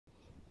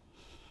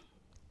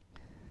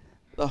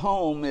The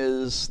home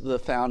is the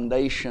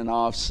foundation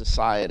of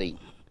society.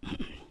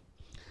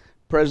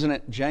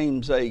 President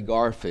James A.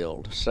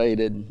 Garfield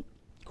stated,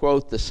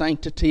 quote, "The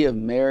sanctity of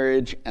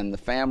marriage and the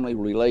family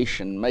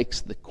relation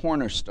makes the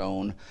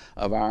cornerstone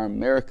of our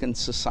American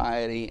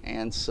society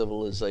and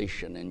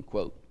civilization," end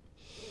quote.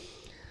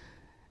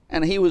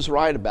 And he was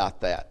right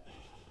about that.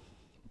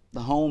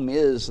 The home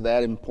is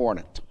that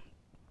important.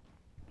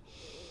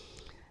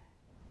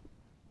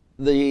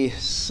 The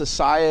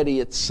society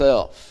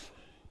itself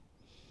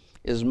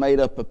is made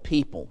up of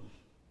people.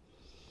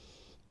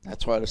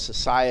 That's what a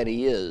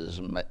society is,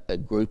 a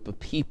group of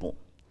people.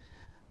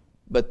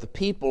 But the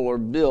people are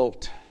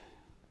built,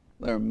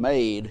 they're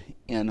made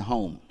in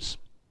homes.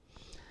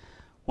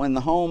 When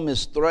the home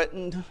is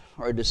threatened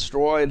or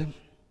destroyed,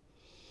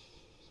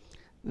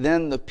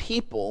 then the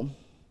people,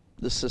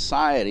 the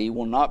society,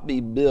 will not be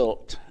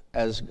built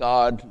as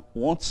God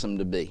wants them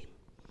to be.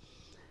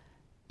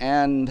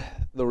 And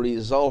the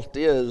result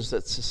is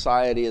that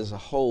society as a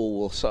whole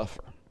will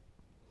suffer.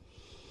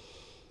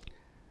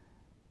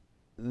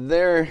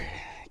 There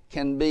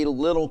can be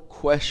little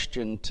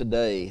question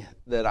today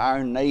that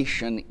our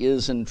nation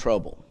is in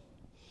trouble.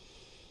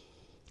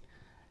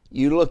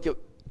 You look at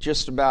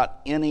just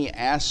about any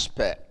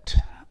aspect,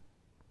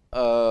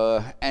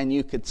 and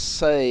you could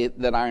say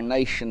that our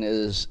nation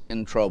is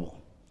in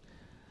trouble.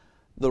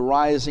 The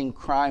rising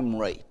crime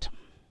rate,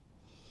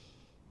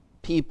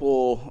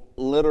 people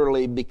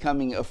literally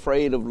becoming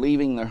afraid of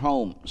leaving their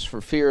homes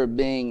for fear of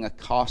being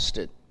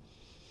accosted,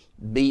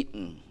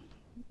 beaten,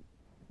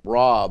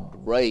 robbed,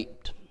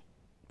 raped,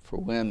 for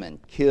women,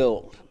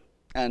 killed.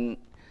 And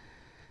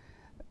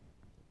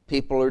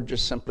people are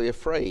just simply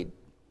afraid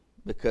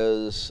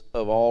because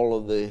of all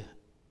of the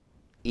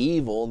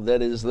evil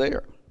that is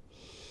there.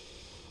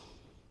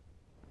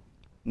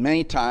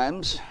 Many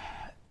times,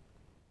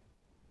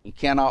 you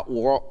cannot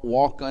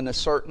walk in a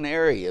certain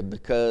area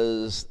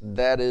because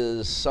that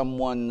is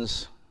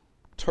someone's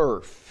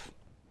turf.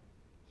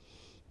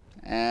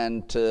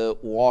 And to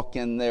walk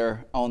in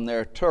there on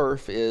their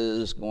turf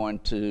is going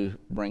to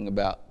bring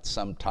about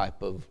some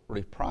type of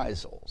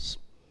reprisals.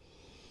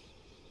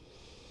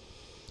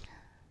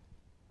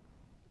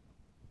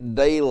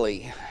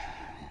 Daily,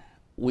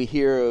 we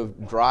hear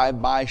of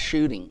drive-by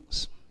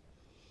shootings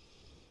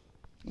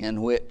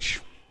in which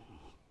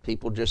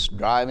people just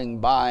driving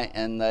by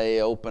and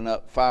they open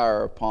up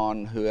fire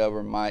upon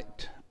whoever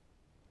might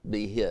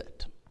be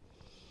hit.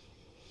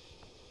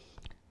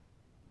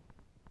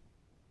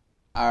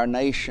 Our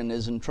nation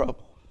is in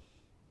trouble.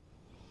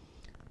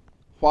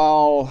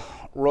 While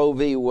Roe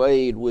v.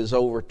 Wade was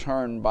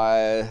overturned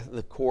by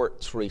the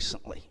courts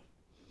recently,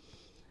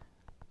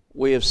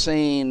 we have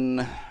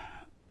seen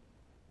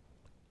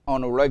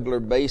on a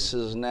regular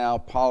basis now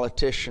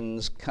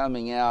politicians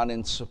coming out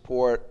in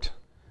support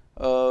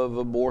of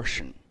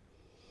abortion,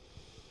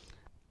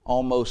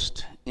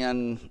 almost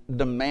in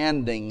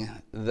demanding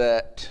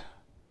that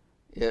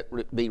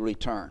it be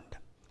returned.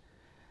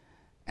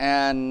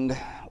 And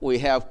we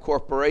have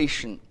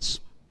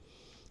corporations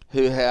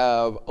who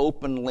have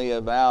openly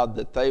avowed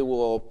that they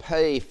will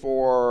pay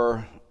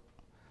for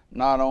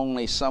not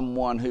only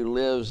someone who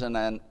lives in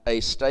a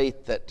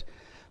state that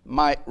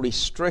might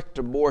restrict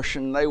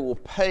abortion, they will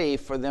pay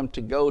for them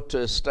to go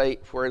to a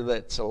state where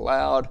that's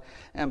allowed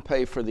and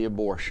pay for the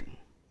abortion.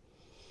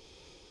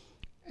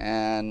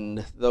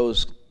 And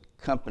those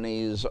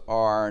companies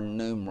are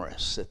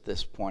numerous at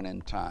this point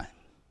in time.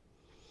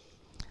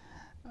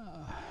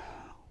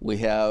 We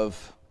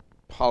have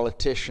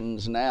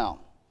politicians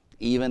now,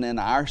 even in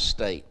our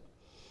state,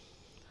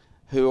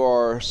 who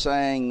are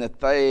saying that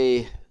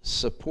they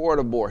support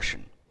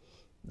abortion,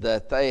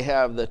 that they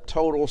have the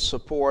total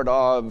support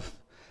of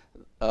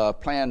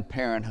Planned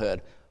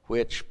Parenthood,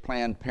 which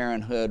Planned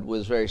Parenthood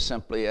was very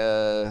simply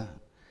an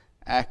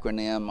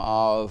acronym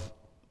of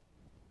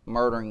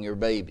murdering your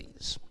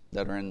babies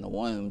that are in the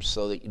womb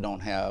so that you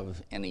don't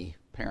have any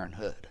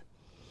parenthood.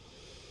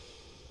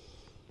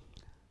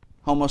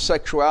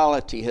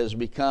 Homosexuality has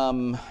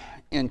become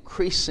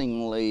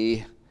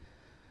increasingly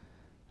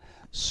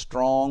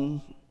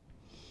strong,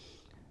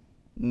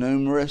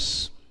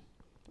 numerous,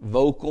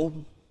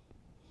 vocal.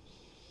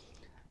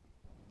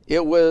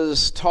 It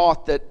was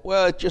taught that,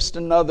 well, it's just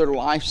another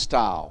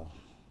lifestyle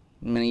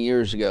many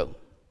years ago.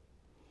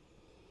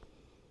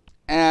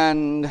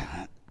 And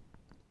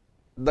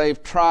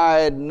they've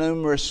tried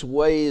numerous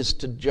ways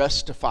to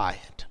justify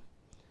it.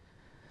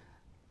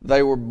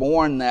 They were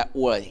born that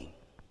way.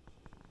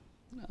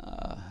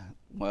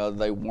 Well,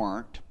 they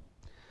weren't.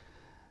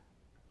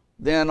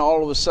 Then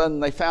all of a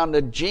sudden they found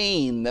a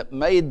gene that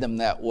made them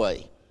that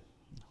way,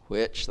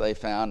 which they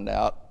found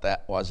out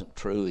that wasn't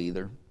true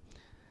either.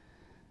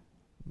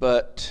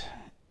 But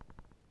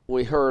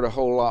we heard a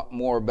whole lot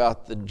more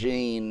about the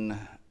gene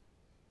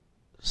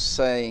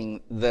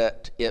saying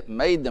that it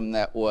made them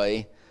that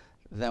way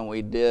than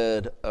we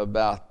did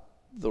about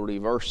the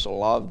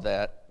reversal of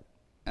that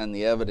and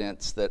the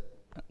evidence that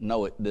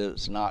no, it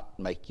does not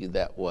make you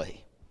that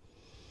way.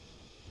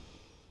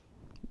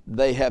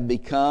 They have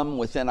become,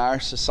 within our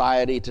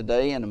society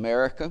today in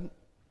America,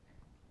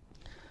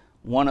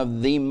 one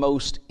of the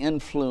most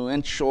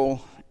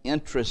influential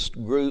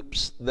interest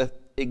groups that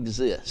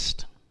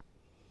exist.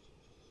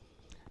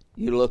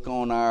 You look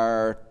on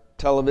our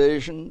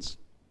televisions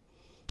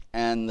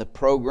and the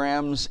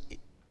programs,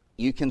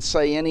 you can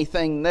say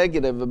anything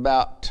negative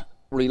about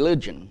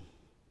religion,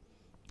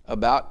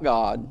 about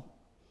God,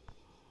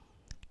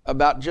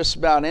 about just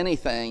about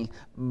anything,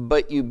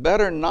 but you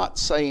better not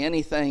say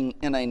anything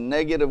in a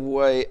negative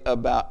way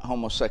about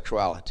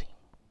homosexuality.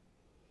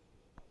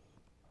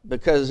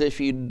 Because if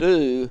you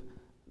do,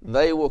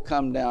 they will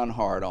come down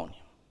hard on you,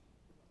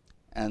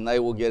 and they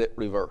will get it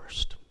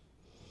reversed.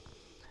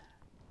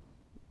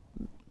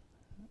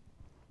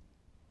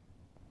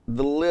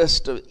 The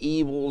list of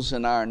evils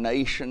in our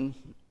nation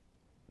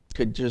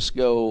could just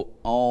go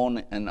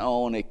on and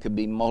on. It could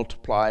be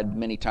multiplied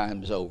many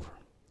times over.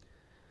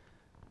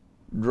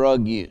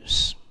 Drug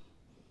use,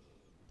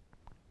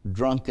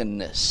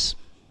 drunkenness,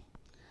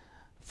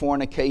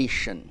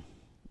 fornication,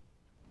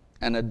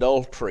 and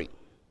adultery.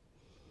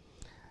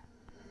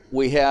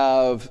 We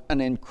have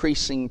an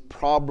increasing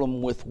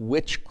problem with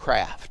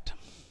witchcraft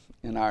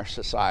in our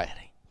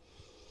society.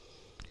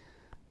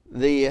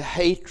 The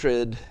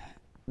hatred,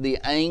 the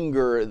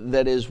anger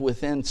that is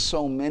within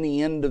so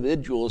many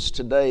individuals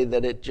today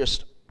that it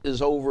just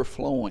is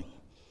overflowing.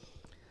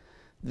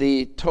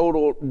 The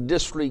total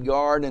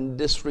disregard and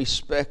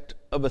disrespect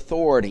of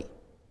authority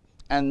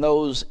and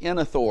those in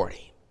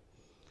authority.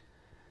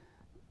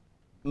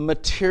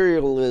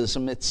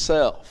 Materialism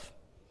itself.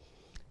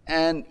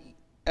 And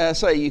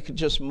as I say, you could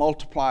just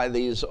multiply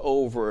these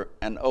over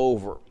and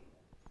over.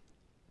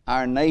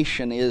 Our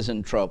nation is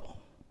in trouble.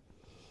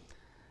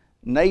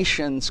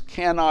 Nations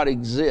cannot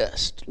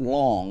exist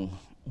long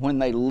when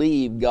they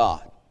leave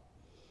God.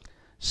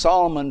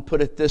 Solomon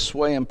put it this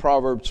way in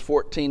Proverbs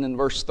 14 and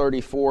verse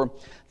 34,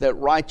 that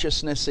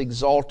righteousness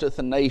exalteth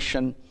a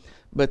nation,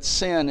 but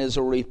sin is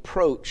a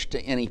reproach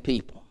to any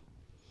people.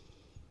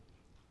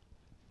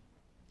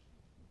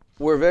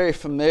 We're very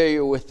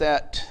familiar with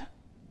that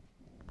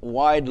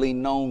widely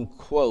known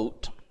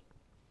quote,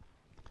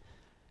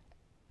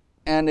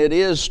 and it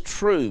is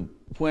true.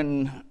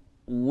 When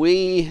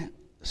we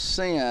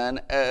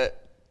sin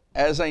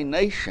as a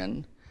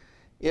nation,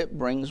 it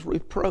brings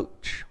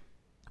reproach.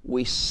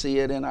 We see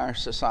it in our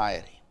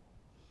society.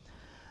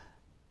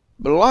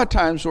 But a lot of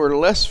times we're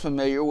less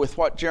familiar with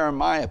what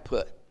Jeremiah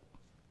put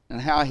and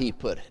how he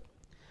put it.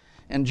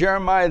 In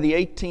Jeremiah, the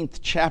 18th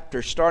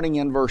chapter, starting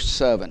in verse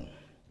 7,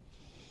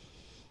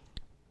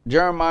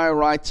 Jeremiah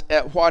writes,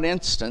 "At what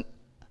instant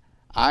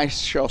I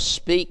shall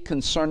speak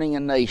concerning a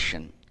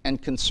nation and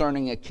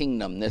concerning a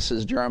kingdom." This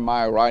is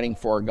Jeremiah writing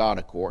for God,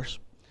 of course.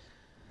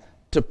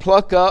 "To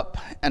pluck up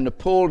and to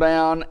pull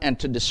down and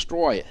to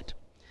destroy it.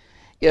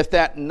 If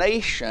that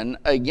nation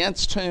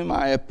against whom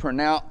I have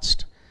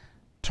pronounced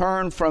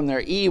turn from their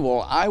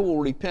evil, I will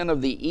repent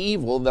of the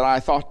evil that I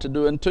thought to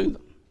do unto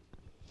them.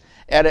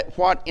 And at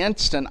what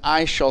instant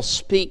I shall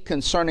speak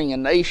concerning a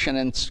nation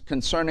and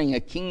concerning a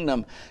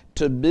kingdom,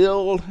 to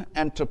build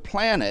and to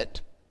plant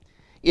it,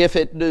 if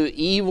it do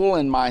evil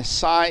in my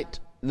sight,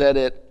 that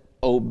it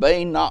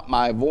obey not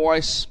my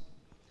voice,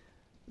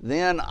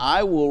 then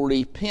I will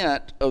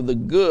repent of the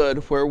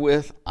good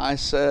wherewith I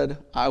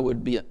said I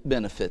would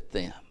benefit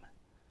them."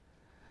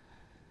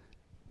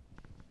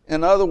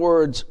 In other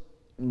words,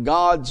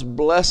 God's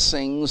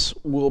blessings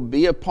will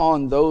be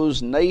upon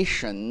those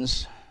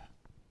nations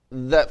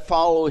that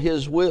follow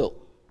His will.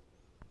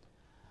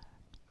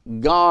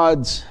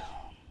 God's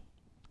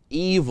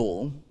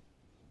evil,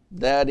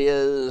 that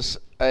is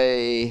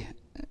and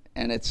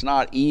it's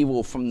not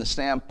evil from the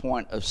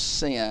standpoint of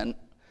sin,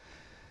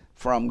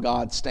 from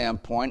God's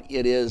standpoint,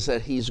 it is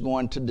that He's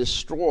going to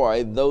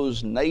destroy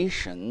those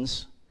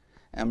nations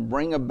and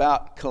bring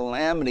about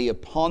calamity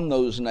upon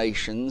those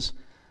nations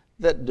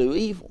that do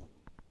evil.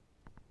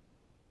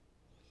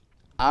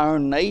 Our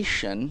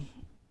nation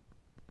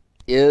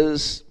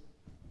is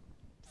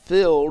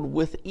filled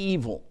with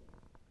evil,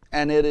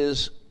 and it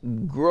is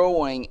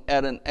growing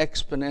at an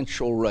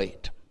exponential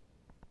rate.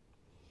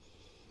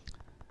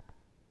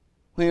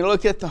 When you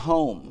look at the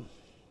home,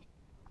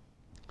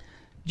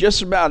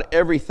 just about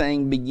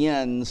everything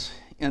begins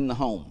in the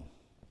home.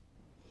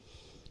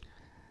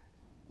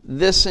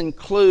 This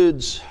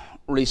includes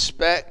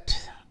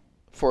respect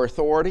for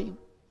authority,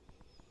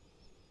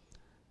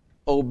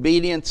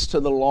 obedience to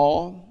the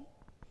law,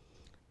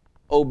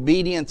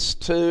 obedience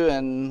to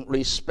and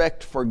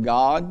respect for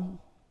God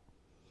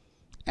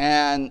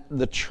and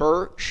the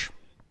church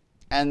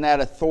and that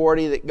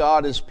authority that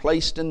God has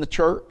placed in the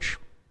church.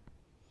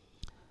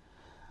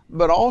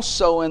 But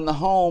also in the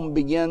home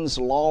begins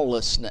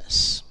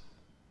lawlessness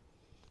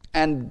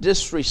and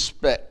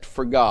disrespect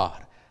for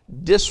God,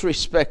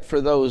 disrespect for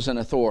those in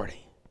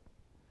authority.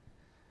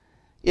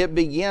 It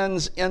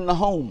begins in the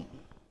home.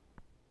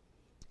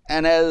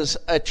 And as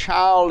a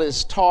child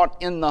is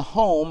taught in the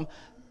home,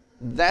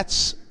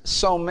 that's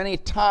so many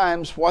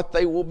times what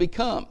they will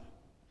become.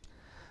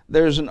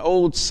 There's an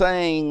old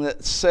saying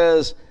that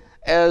says,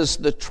 as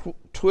the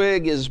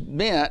twig is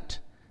bent,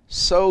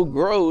 so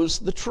grows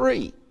the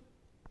tree.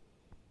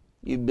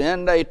 You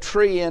bend a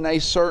tree in a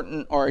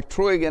certain, or a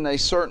twig in a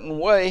certain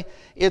way,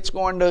 it's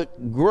going to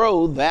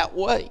grow that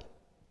way.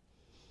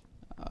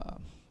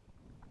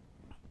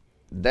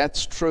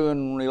 That's true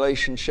in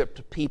relationship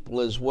to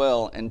people as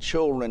well, and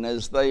children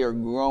as they are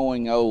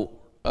growing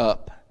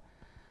up.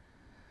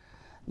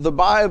 The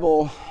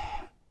Bible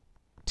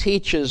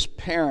teaches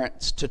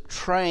parents to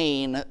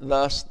train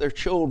thus their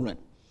children.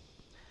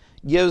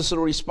 Gives the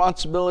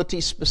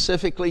responsibility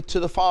specifically to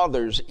the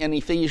fathers in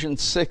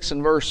Ephesians 6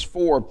 and verse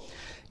 4.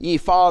 Ye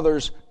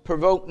fathers,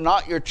 provoke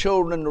not your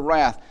children to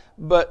wrath,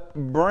 but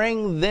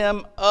bring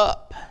them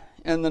up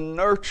in the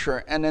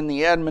nurture and in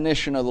the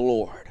admonition of the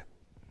Lord.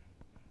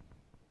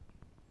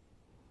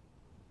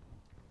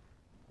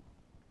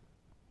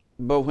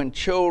 But when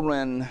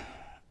children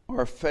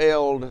are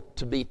failed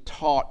to be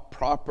taught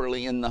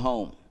properly in the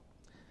home,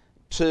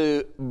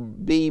 to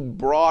be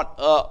brought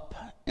up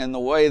in the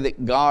way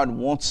that God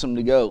wants them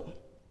to go,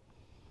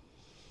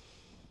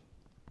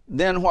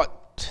 then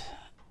what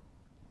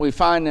we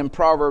find in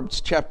Proverbs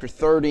chapter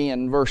 30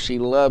 and verse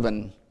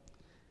 11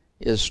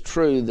 is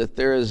true, that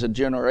there is a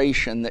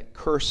generation that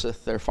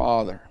curseth their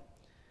father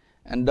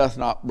and doth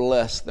not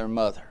bless their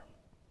mother.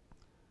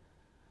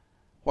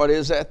 What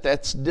is that?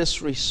 That's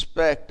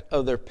disrespect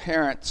of their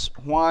parents.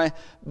 Why?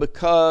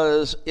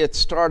 Because it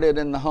started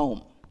in the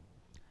home.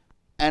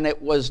 And it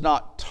was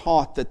not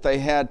taught that they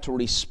had to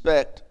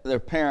respect their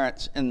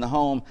parents in the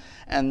home,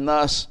 and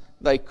thus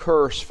they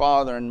curse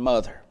father and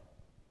mother.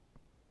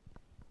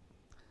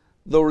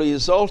 The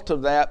result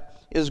of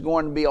that is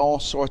going to be all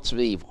sorts of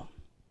evil.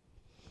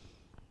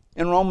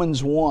 In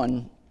Romans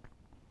 1,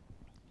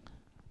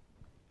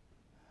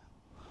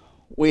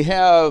 we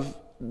have,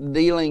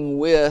 dealing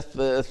with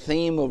the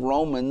theme of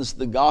Romans,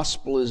 the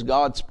gospel is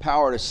God's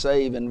power to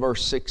save, in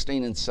verse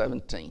 16 and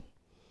 17.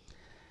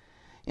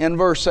 In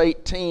verse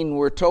 18,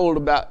 we're told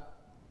about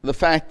the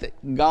fact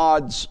that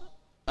God's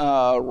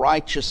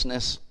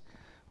righteousness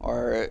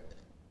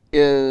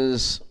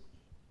is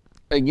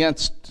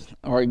against,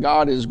 or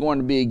God is going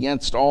to be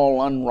against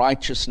all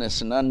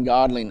unrighteousness and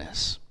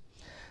ungodliness.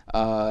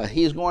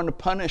 He's going to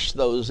punish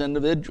those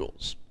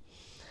individuals.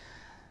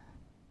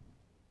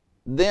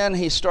 Then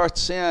he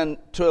starts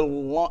into a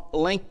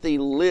lengthy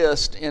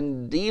list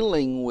in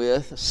dealing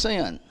with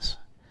sins.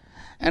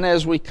 And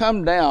as we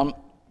come down,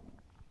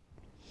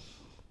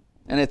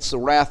 and it's the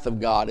wrath of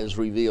God is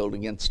revealed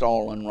against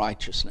all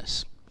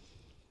unrighteousness.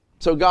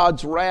 So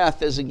God's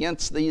wrath is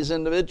against these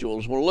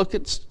individuals. Well,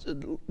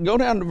 go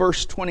down to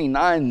verse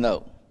 29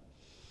 though.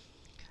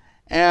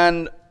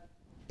 And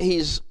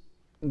he's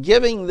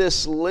giving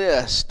this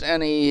list,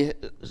 and he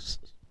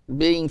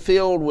being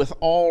filled with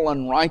all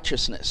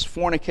unrighteousness,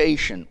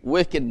 fornication,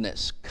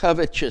 wickedness,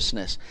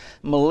 covetousness,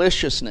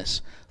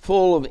 maliciousness,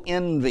 full of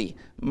envy,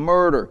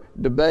 murder,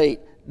 debate,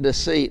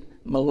 deceit,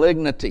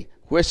 malignity,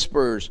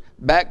 whisperers,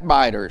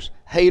 backbiters,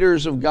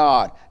 haters of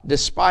God,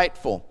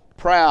 despiteful,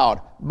 proud,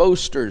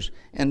 boasters,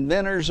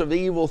 inventors of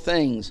evil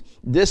things,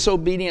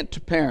 disobedient to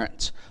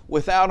parents,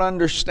 without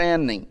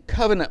understanding,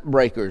 covenant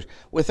breakers,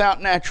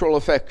 without natural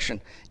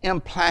affection,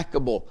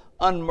 implacable,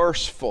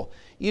 unmerciful.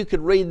 You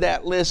could read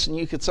that list and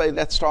you could say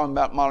that's talking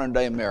about modern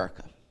day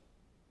America.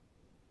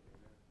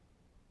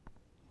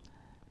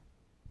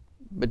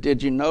 But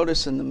did you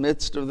notice in the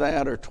midst of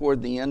that, or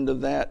toward the end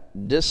of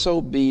that,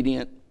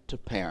 disobedient to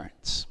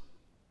parents?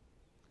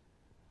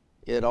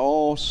 It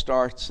all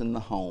starts in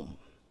the home.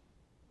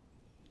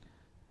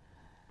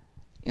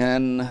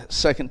 In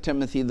 2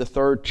 Timothy, the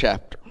 3rd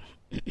chapter,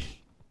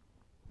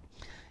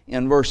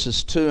 in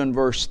verses 2 and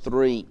verse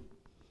 3,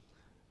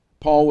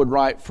 Paul would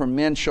write, "For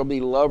men shall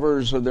be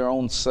lovers of their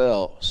own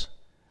selves,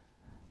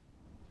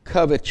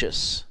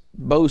 covetous,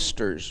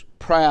 boasters,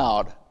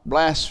 proud,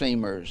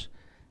 blasphemers."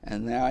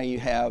 And now you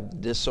have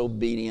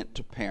disobedient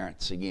to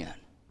parents again.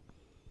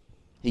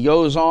 He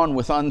goes on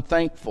with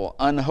unthankful,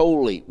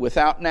 unholy,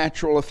 without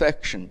natural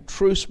affection,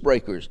 truce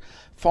breakers,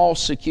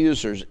 false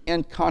accusers,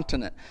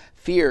 incontinent,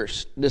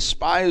 fierce,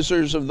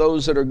 despisers of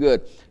those that are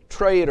good,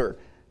 traitors,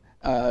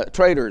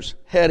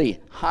 heady,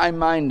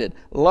 high-minded,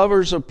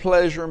 lovers of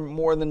pleasure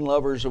more than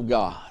lovers of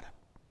God.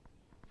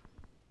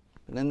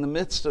 But in the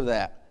midst of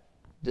that,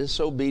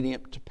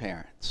 disobedient to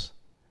parents.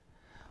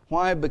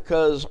 Why?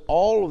 Because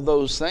all of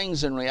those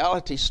things in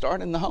reality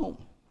start in the home.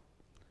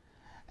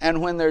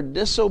 And when they're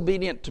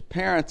disobedient to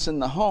parents in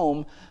the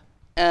home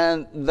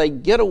and they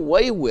get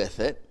away with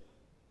it,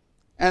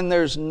 and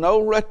there's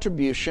no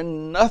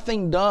retribution,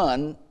 nothing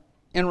done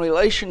in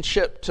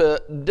relationship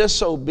to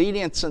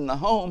disobedience in the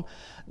home,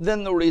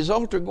 then the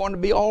result are going to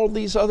be all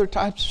these other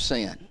types of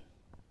sin.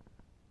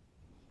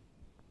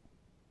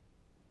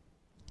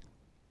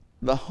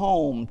 The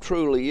home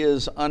truly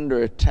is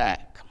under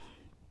attack.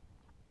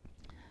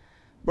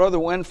 Brother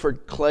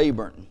Winford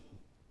Claiborne,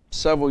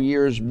 several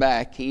years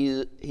back,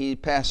 he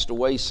passed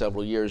away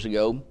several years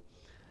ago,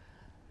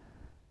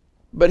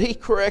 but he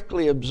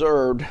correctly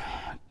observed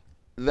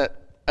that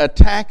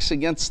attacks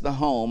against the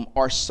home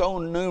are so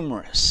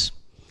numerous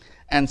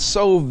and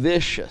so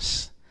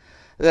vicious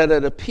that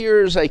it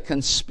appears a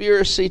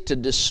conspiracy to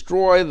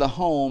destroy the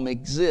home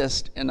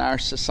exists in our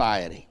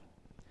society.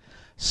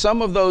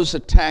 Some of those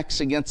attacks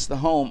against the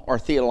home are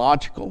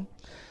theological,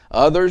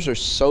 others are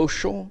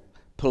social,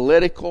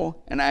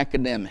 political, and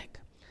academic.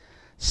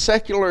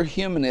 Secular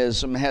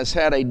humanism has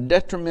had a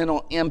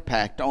detrimental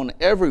impact on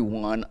every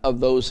one of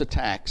those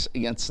attacks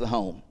against the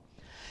home.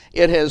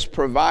 It has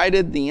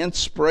provided the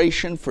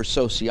inspiration for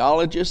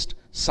sociologists,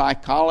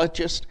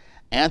 psychologists,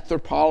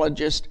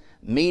 anthropologists,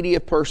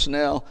 media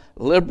personnel,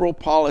 liberal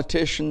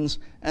politicians,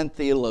 and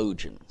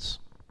theologians.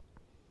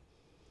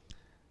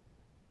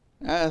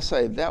 I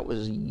say that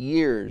was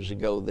years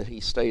ago that he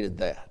stated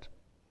that.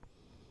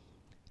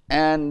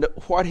 And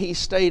what he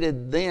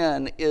stated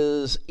then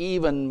is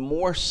even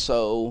more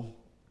so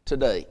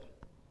today.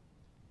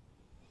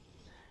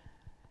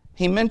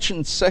 He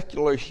mentioned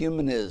secular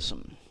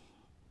humanism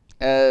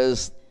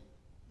as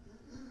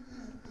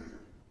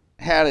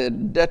had a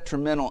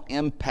detrimental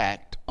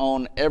impact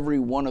on every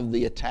one of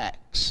the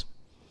attacks.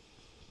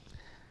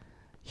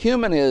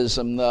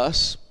 Humanism,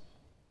 thus,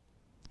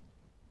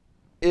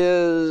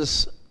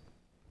 is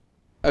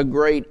a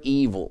great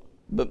evil,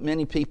 but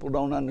many people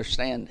don't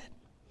understand it.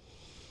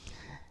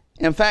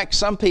 In fact,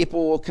 some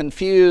people will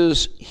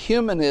confuse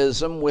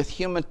humanism with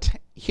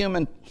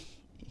humanitarianism.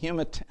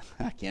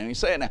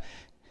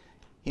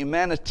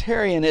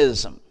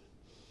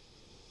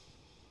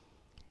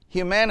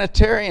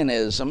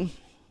 Humanitarianism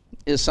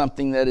is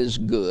something that is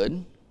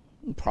good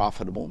and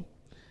profitable.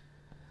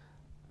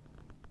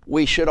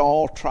 We should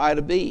all try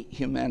to be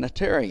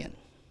humanitarian.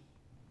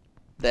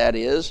 That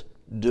is,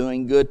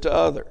 doing good to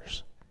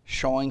others,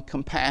 showing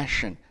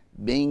compassion,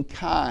 being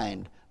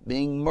kind,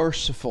 being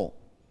merciful.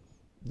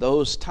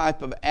 Those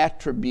type of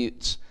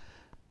attributes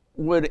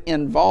would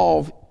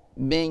involve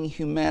being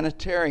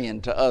humanitarian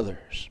to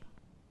others.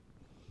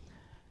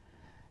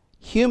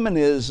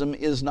 Humanism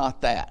is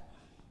not that.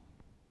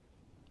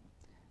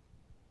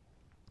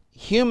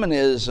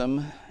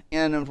 Humanism,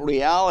 in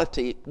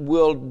reality,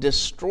 will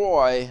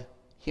destroy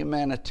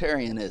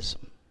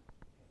humanitarianism.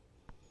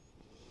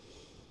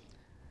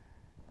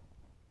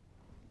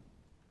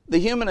 The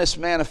Humanist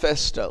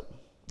Manifesto,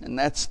 and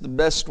that's the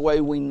best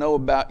way we know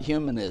about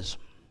humanism.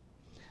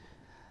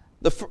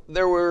 The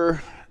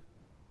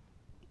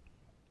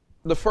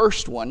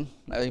first one,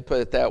 let me put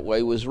it that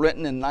way, was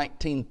written in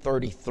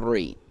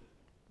 1933.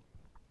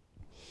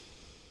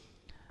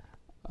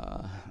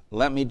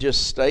 Let me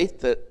just state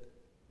that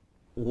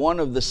one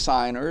of the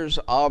signers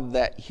of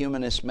that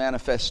Humanist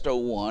Manifesto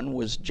 1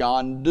 was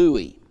John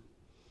Dewey.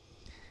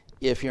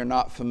 If you're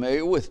not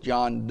familiar with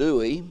John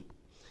Dewey,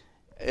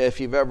 if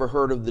you've ever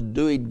heard of the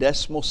Dewey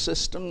Decimal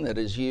System that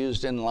is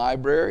used in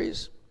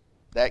libraries,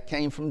 that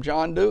came from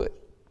John Dewey.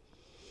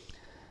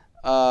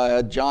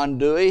 John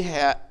Dewey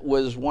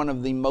was one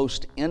of the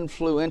most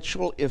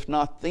influential, if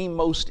not the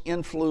most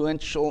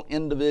influential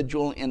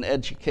individual in the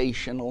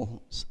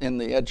educational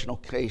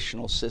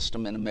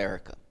system in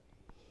America.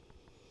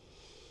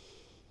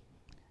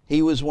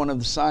 He was one of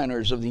the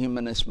signers of the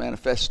Humanist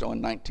Manifesto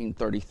in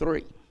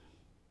 1933.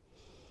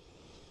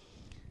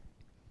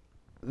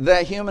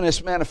 That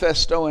Humanist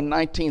Manifesto in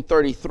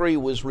 1933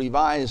 was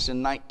revised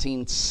in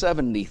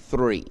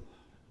 1973.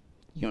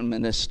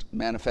 Humanist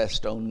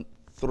Manifesto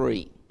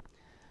 3.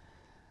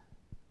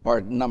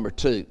 Or number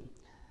 2.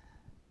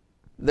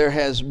 There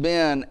has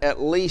been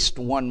at least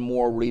one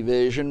more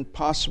revision,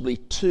 possibly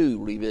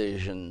 2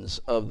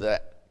 revisions of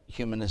that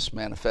Humanist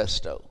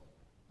Manifesto.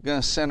 I'm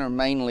going to center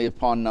mainly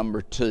upon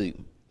number 2.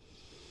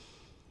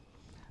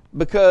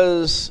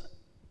 Because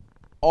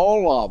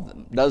all of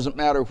them, doesn't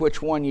matter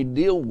which one you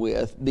deal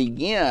with,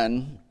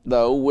 begin,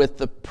 though, with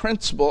the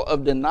principle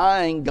of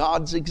denying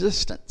God's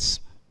existence.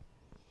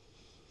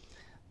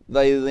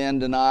 They then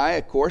deny,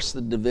 of course,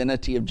 the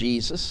divinity of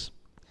Jesus,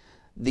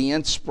 the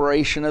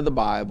inspiration of the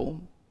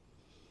Bible.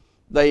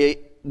 They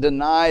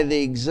deny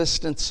the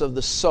existence of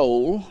the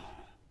soul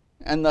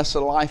and thus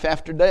a life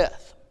after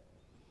death.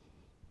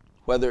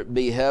 Whether it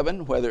be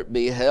heaven, whether it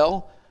be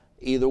hell,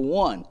 either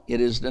one,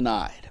 it is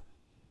denied.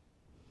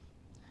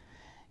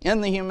 In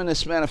the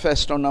Humanist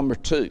Manifesto number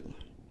 2,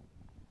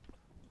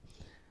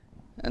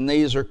 and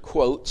these are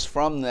quotes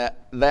from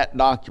that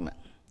document,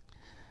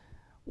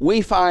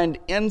 we find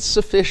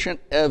insufficient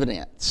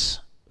evidence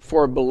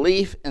for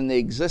belief in the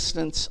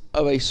existence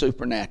of a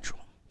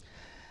supernatural.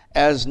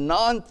 As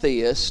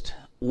non-theists,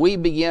 we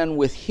begin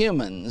with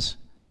humans,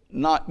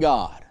 not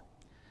God.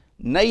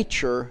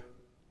 Nature,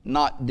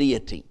 not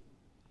deity.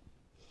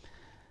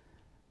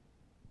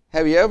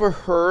 Have you ever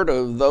heard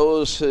of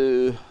those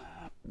who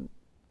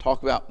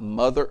talk about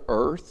Mother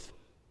Earth?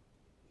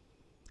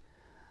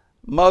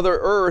 Mother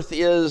Earth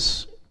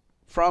is,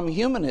 from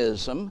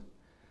humanism,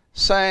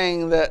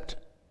 saying that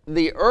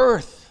the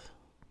earth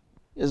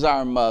is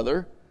our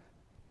mother.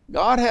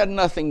 God had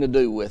nothing to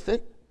do with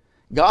it.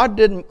 God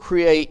didn't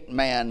create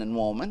man and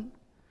woman.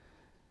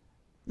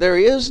 There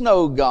is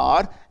no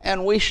God,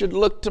 and we should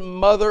look to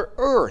Mother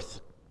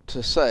Earth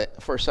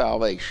for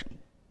salvation.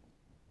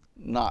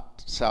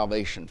 Not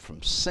salvation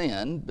from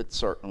sin, but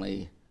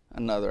certainly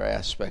another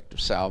aspect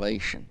of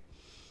salvation.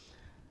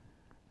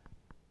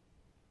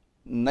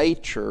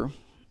 Nature,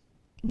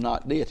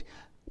 not deity.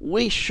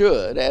 we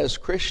should, as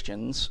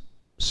Christians,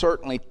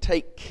 certainly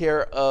take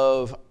care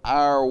of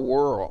our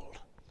world.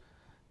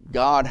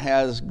 God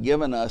has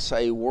given us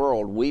a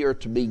world. We are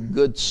to be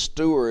good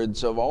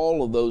stewards of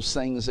all of those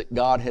things that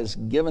God has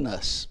given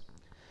us.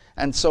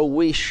 And so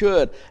we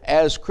should,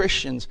 as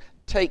Christians,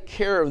 take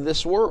care of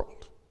this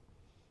world.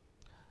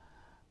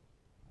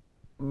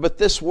 But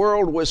this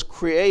world was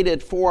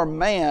created for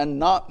man,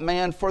 not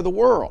man for the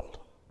world.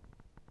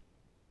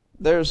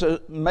 There's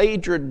a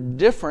major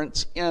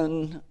difference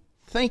in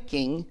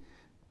thinking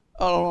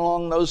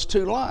along those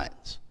two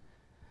lines.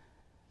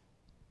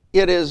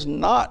 It is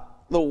not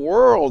the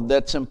world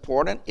that's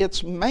important,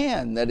 it's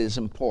man that is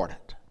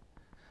important.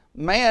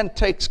 Man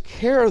takes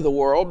care of the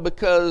world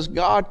because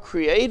God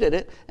created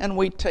it, and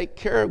we take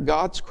care of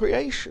God's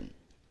creation.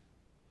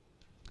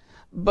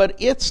 But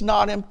it's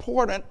not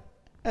important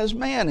as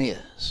man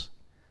is.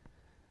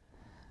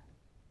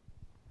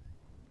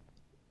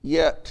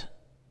 Yet,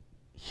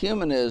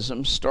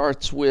 humanism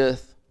starts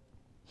with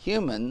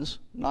humans,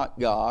 not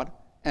God,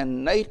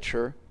 and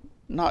nature,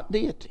 not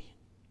deity.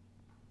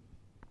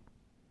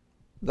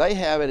 They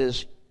have it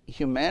as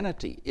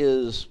humanity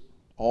is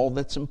all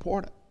that's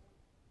important.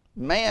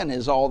 Man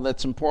is all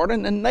that's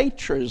important, and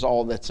nature is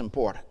all that's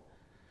important.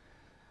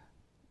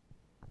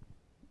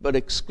 But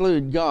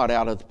exclude God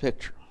out of the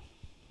picture.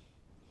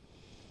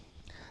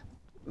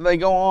 They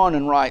go on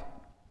and write,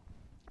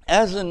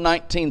 as in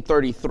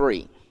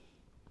 1933,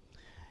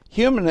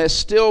 humanists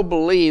still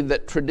believe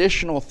that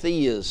traditional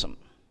theism,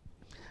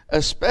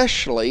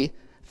 especially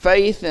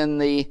faith in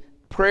the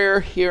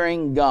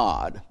prayer-hearing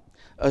God,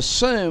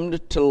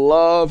 assumed to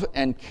love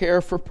and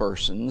care for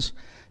persons,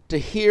 to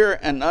hear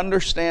and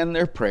understand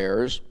their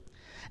prayers,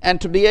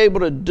 and to be able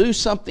to do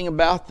something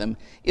about them,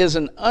 is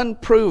an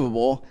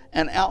unprovable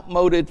and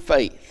outmoded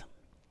faith.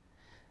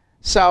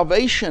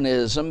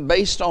 Salvationism,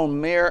 based on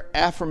mere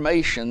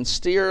affirmation,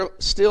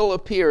 still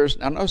appears,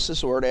 now notice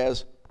this word,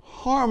 as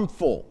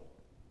harmful,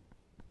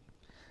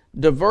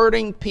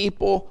 diverting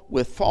people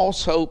with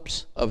false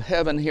hopes of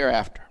heaven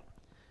hereafter.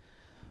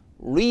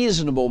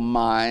 Reasonable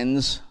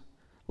minds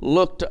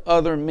look to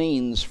other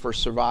means for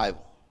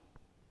survival.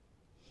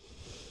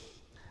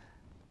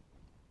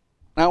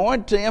 Now, I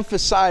want to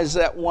emphasize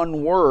that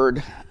one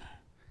word,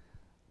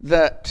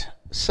 that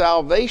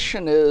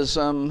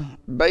salvationism,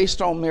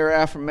 based on mere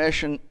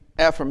affirmation,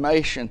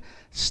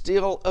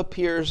 still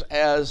appears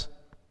as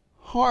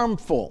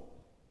harmful.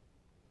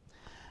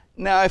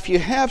 Now, if you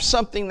have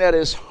something that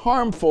is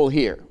harmful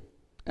here,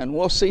 and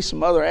we'll see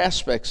some other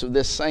aspects of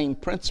this same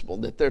principle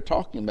that they're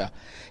talking about.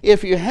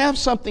 If you have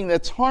something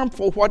that's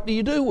harmful, what do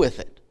you do with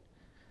it?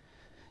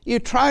 You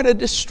try to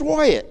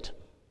destroy it.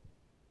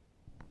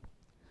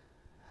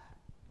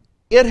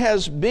 It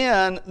has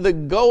been the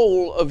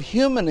goal of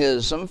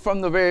humanism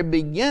from the very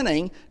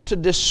beginning to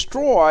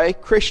destroy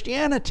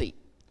Christianity.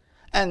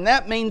 And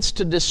that means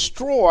to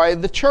destroy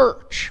the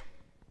church.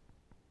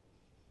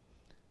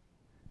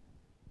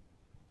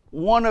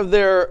 One of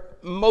their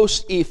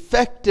most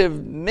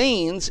effective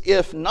means,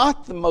 if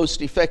not the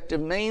most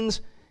effective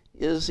means,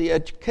 is the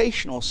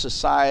educational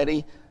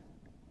society.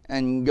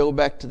 And go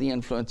back to the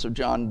influence of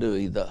John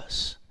Dewey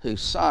thus, who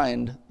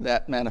signed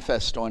that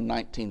manifesto in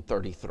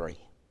 1933.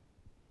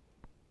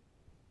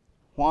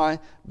 Why?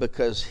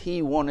 Because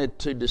he wanted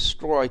to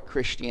destroy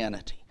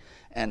Christianity.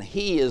 And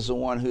he is the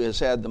one who has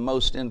had the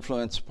most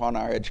influence upon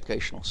our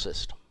educational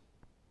system.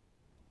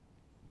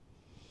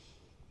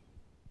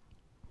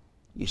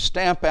 You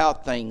stamp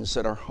out things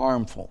that are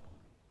harmful.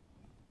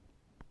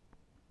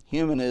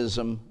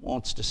 Humanism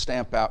wants to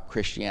stamp out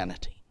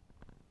Christianity.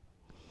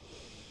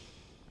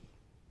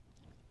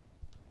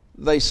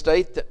 They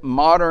state that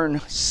modern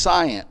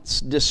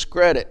science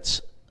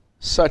discredits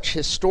such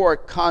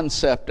historic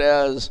concept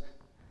as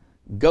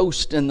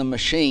ghost in the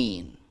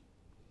machine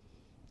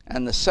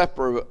and the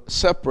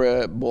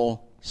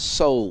separable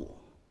soul.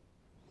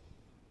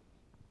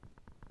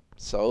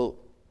 So,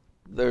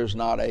 there's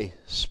not a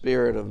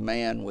spirit of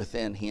man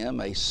within him,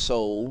 a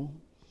soul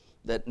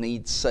that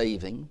needs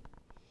saving,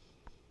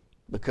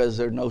 because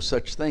there's no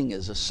such thing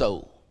as a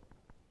soul.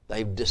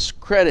 They've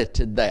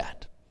discredited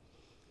that.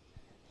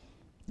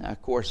 Now,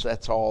 of course,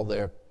 that's all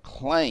their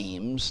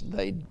claims.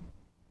 They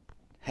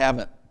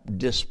haven't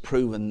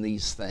disproven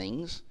these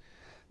things.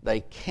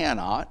 They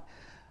cannot.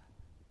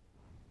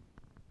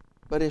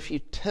 But if you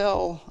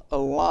tell a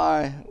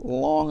lie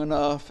long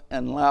enough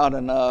and loud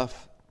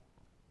enough,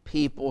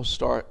 people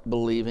start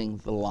believing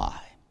the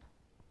lie.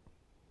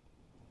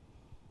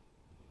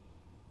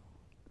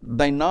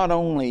 They not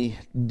only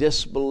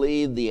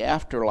disbelieve the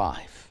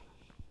afterlife,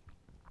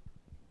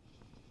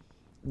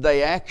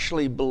 they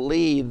actually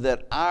believe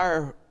that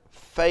our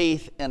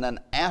faith in an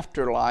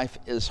afterlife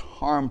is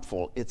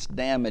harmful, it's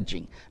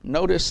damaging.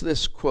 Notice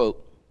this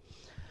quote: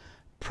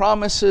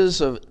 promises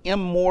of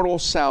immortal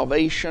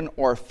salvation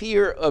or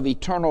fear of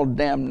eternal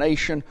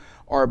damnation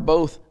are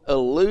both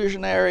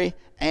illusionary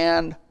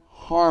and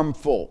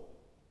harmful.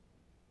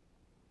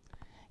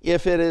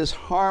 If it is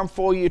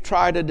harmful, you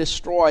try to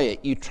destroy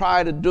it. You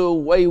try to do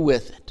away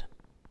with it.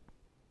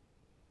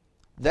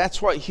 That's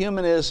what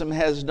humanism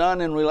has done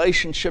in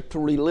relationship to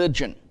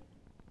religion.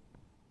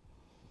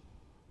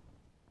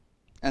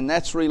 And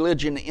that's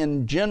religion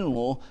in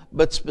general,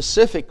 but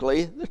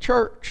specifically the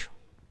church.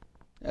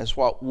 That's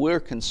what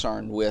we're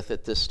concerned with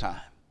at this time.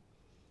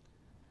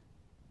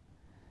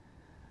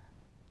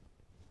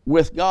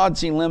 With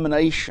God's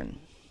elimination,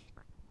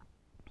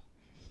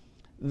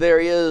 there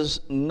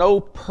is no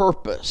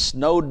purpose,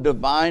 no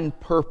divine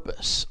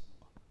purpose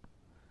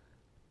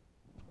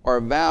or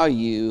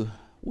value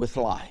with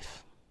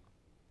life.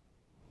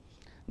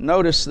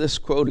 Notice this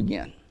quote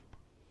again.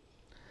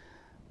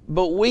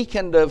 But we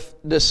can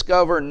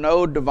discover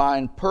no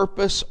divine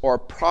purpose or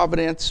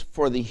providence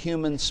for the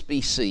human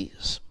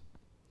species.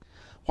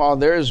 While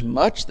there is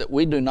much that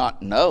we do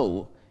not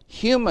know,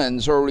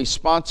 humans are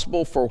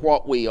responsible for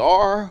what we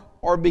are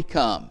or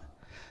become.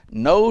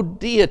 No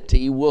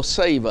deity will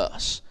save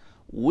us.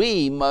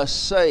 We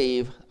must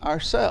save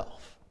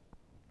ourselves.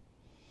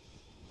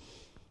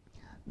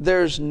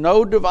 There's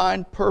no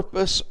divine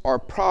purpose or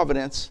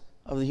providence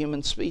of the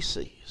human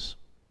species.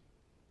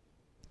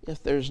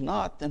 If there's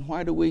not, then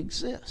why do we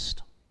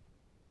exist?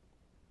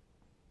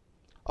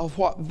 Of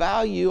what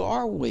value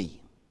are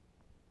we?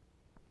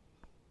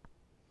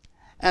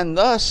 And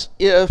thus,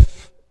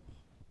 if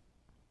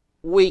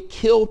we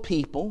kill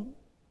people,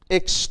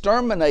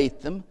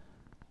 exterminate them,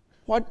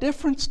 what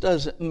difference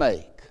does it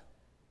make?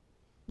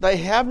 They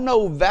have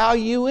no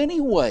value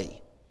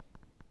anyway.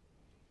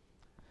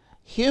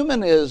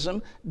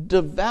 Humanism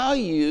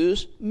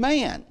devalues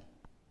man.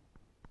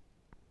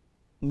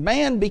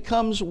 Man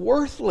becomes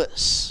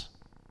worthless.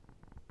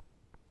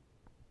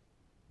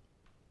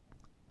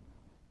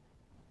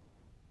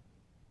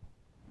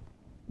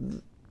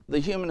 The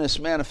Humanist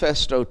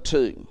Manifesto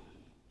 2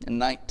 in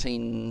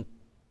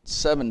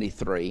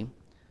 1973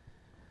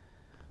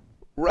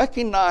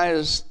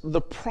 recognized the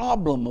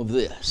problem of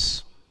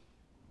this.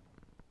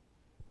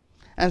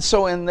 And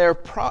so in their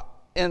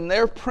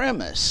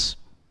premise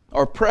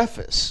or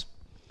preface,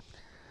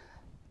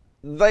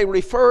 they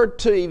referred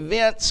to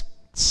events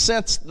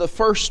since the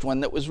first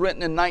one that was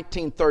written in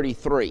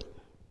 1933.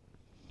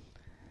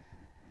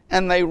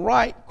 And they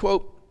write,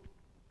 quote,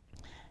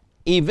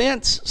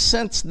 events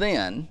since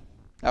then,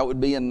 that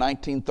would be in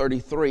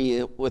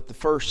 1933 with the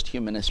first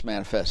Humanist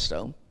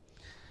Manifesto,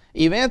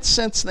 events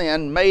since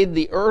then made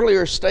the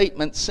earlier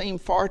statement seem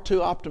far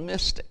too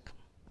optimistic.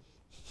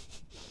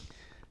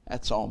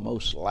 That's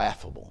almost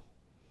laughable,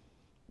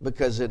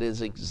 because it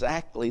is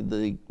exactly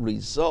the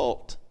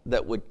result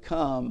that would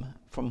come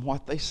from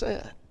what they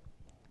said.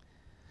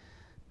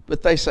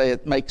 But they say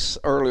it makes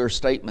earlier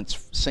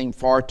statements seem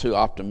far too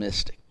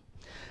optimistic.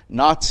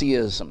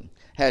 Nazism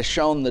has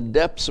shown the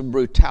depths of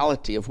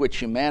brutality of which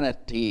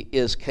humanity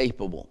is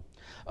capable.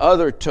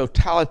 Other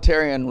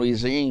totalitarian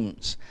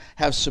regimes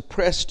have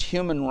suppressed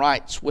human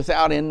rights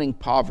without ending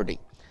poverty.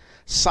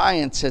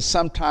 Science has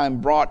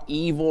sometimes brought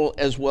evil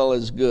as well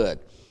as good.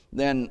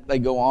 Then they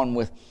go on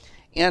with,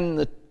 in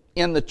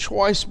the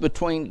choice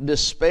between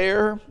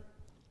despair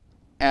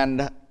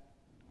and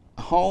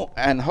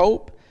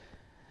hope,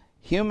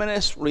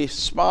 humanists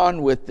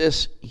respond with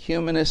this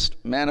Humanist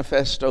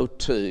Manifesto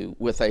 2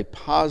 with a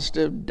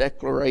positive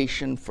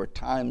declaration for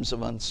times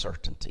of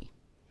uncertainty.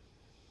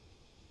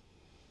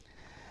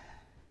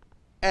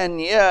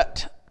 And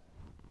yet,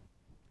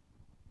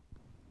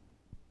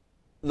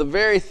 the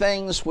very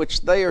things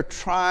which they are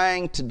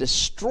trying to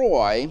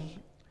destroy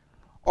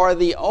are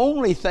the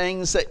only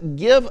things that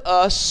give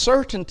us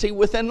certainty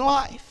within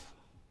life.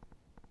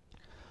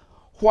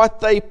 What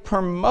they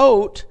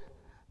promote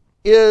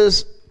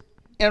is,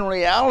 in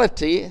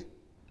reality,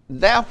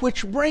 that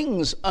which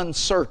brings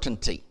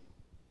uncertainty.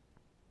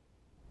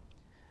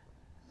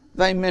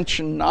 They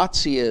mention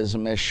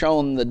Nazism has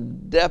shown the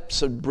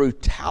depths of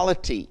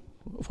brutality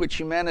of which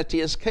humanity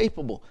is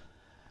capable.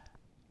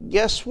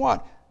 Guess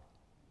what?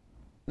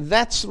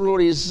 That's the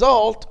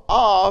result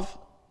of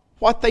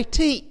what they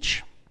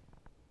teach.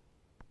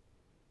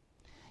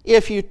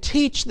 If you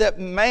teach that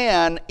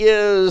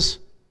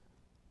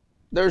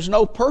there's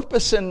no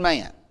purpose in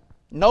man,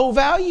 no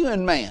value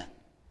in man,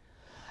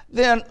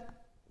 then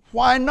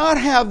why not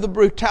have the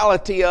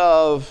brutality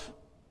of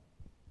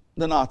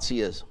the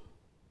Nazism?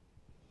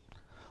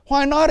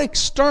 Why not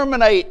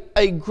exterminate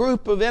a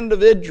group of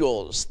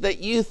individuals that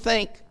you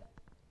think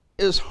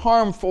is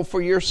harmful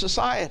for your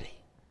society?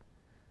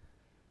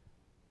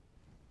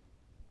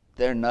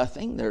 They're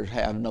nothing. They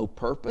have no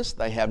purpose.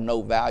 They have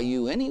no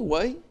value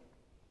anyway.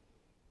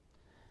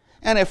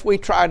 And if we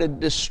try to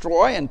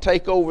destroy and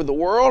take over the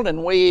world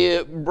and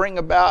we bring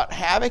about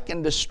havoc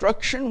and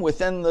destruction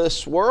within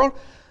this world,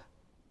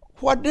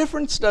 what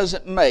difference does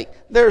it make?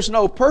 There's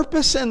no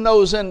purpose in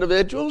those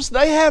individuals.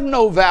 They have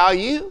no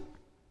value,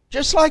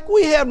 just like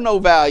we have no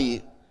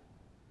value.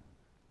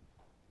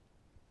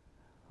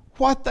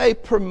 What they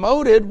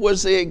promoted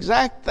was the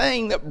exact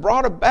thing that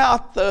brought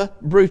about the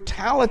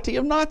brutality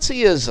of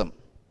Nazism.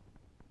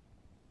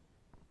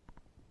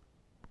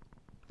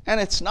 And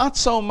it's not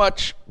so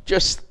much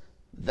just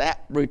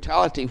that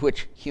brutality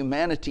which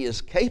humanity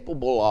is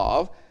capable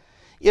of.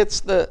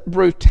 It's the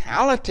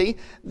brutality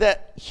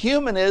that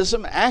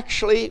humanism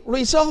actually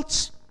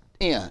results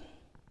in.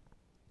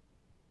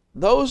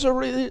 Those are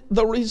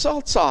the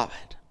results of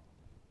it.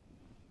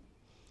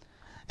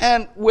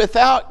 And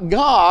without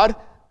God,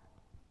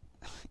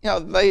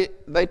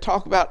 they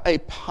talk about a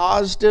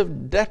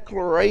positive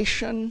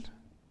declaration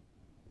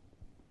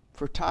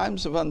for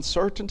times of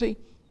uncertainty.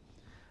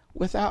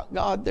 Without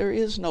God, there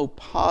is no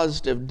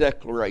positive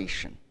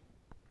declaration.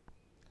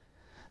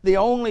 The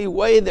only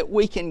way that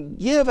we can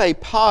give a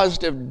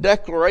positive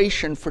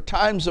declaration for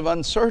times of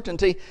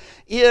uncertainty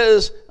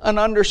is an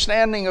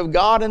understanding of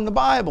God in the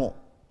Bible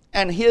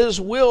and His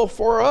will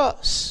for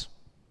us.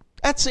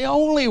 That's the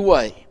only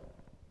way.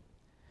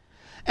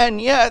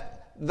 And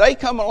yet, they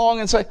come along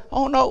and say,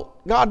 oh no,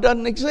 God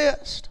doesn't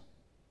exist.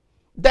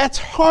 That's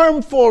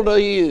harmful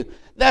to you.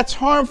 That's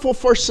harmful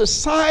for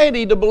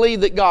society to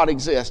believe that God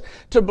exists,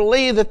 to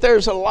believe that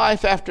there's a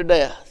life after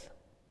death.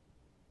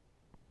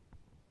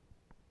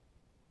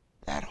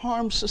 That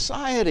harms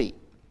society.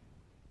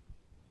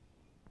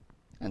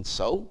 And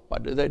so,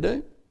 what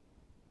do?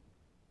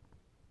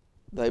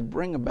 They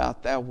bring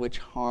about that which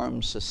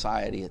harms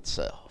society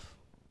itself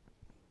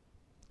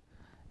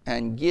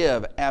and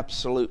give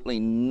absolutely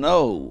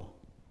no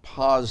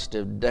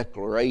positive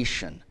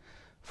declaration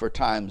for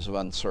times of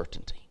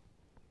uncertainty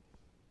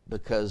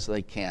because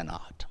they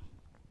cannot.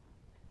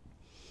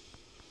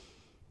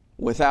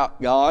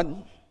 Without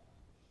God,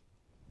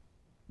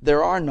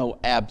 there are no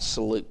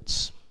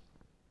absolutes.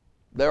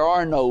 There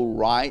are no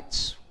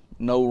rights,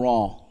 no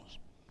wrongs.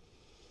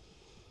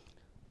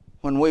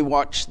 When we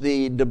watch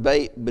the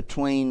debate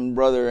between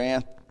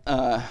Brother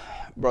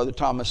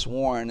Thomas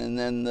Warren and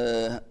then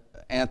Dr.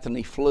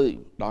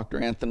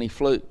 Anthony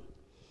Flew,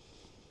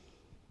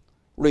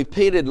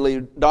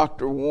 repeatedly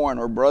Dr. Warren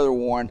or Brother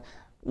Warren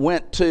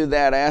went to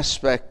that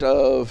aspect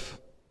of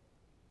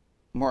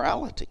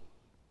morality.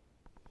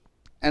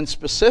 And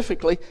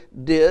specifically,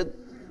 did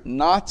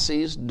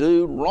Nazis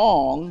do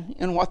wrong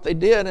in what they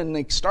did in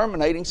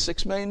exterminating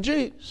 6 million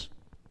Jews?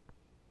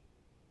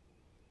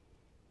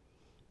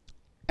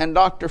 And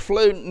Dr.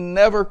 Flew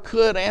never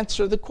could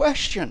answer the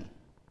question.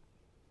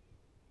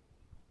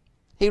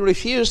 He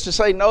refused to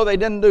say, no, they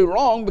didn't do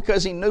wrong,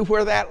 because he knew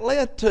where that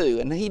led to.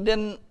 And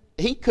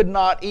he could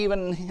not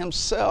even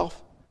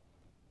himself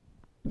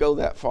go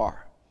that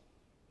far.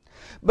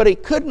 But he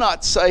could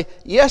not say,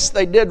 yes,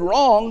 they did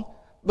wrong,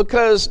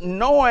 because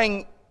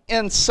knowing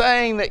in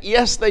saying that,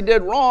 yes, they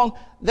did wrong,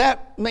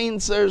 that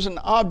means there's an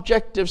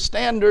objective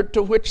standard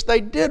to which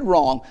they did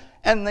wrong.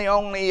 And the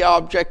only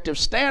objective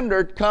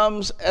standard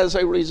comes as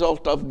a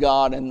result of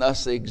God, and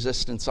thus the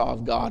existence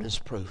of God is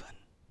proven.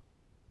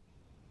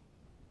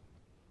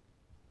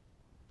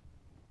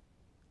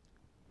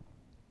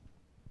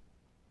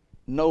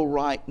 No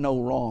right,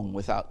 no wrong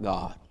without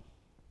God.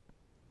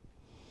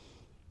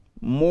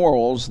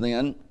 Morals,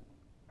 then,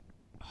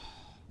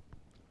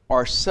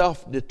 are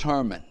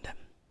self-determined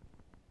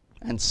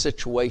and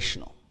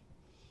situational.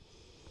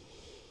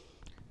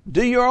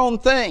 Do your own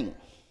thing,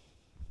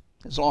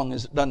 as long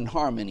as it doesn't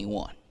harm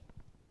anyone.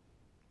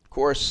 Of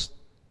course,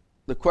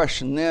 the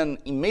question then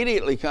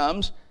immediately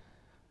comes,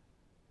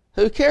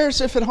 who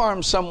cares if it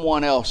harms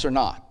someone else or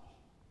not?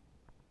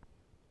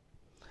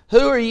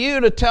 Who are you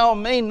to tell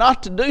me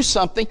not to do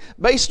something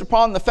based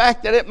upon the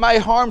fact that it may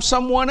harm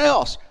someone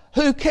else?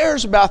 Who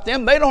cares about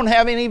them? They don't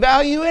have any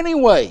value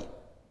anyway.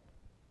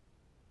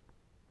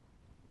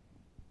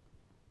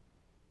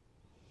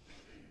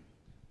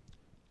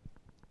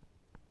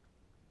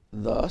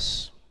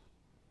 Thus,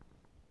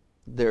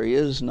 there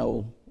is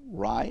no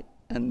right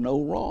and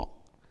no wrong.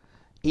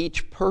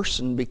 Each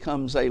person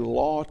becomes a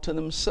law to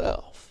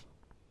themselves.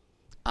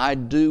 I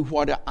do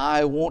what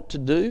I want to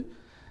do,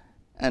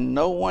 and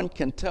no one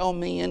can tell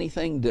me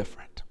anything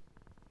different.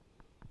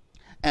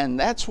 And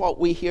that's what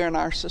we hear in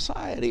our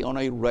society on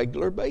a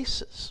regular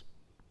basis.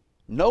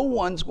 No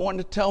one's going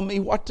to tell me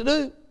what to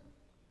do,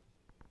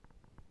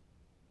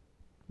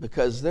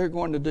 because they're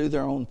going to do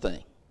their own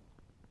thing.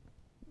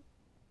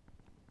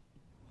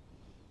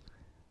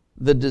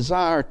 The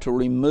desire to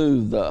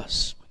remove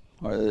thus,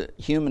 or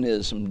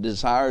humanism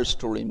desires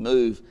to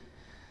remove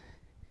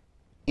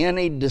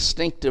any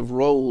distinctive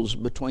roles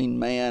between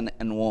man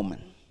and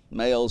woman,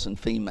 males and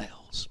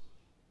females.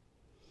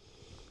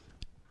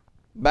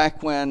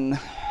 Back when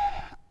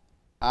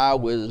I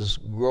was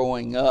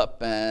growing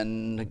up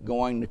and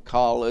going to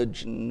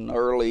college and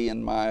early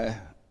in my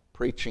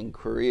preaching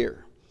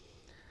career,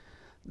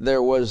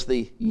 there was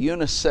the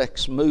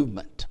unisex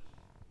movement.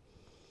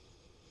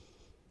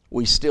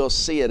 We still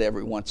see it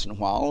every once in a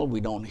while. We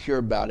don't hear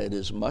about it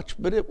as much,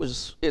 but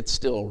it's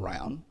still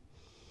around,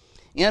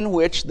 in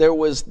which there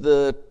was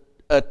the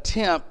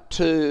attempt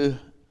to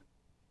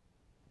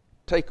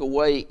take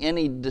away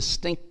any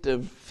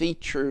distinctive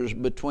features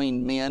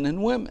between men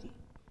and women.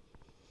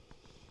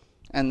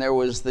 And there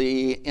was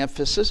the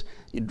emphasis,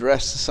 you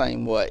dress the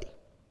same way,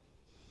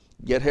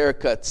 get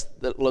haircuts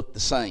that look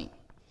the same.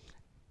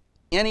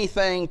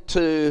 Anything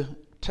to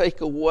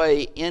take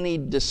away any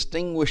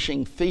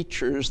distinguishing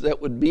features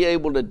that would be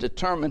able to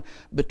determine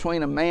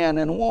between a man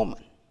and a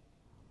woman.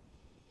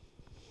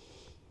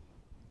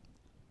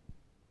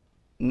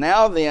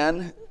 now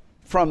then,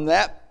 from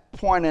that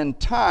point in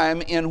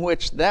time in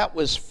which that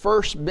was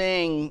first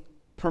being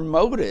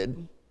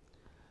promoted,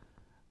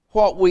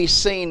 what we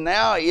see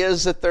now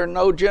is that there are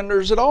no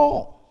genders at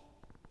all.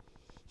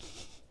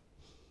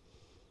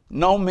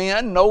 No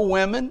men, no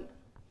women,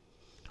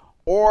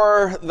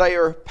 or they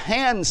are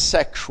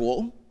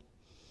pansexual,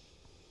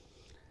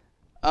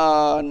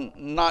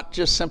 not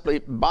just simply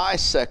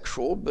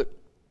bisexual, but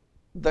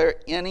they're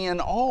any and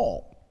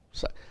all.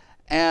 So,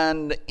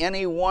 and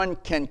anyone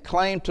can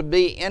claim to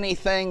be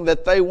anything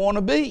that they want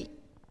to be.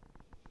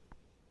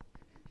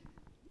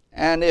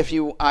 And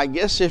I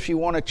guess if you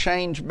want to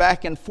change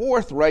back and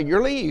forth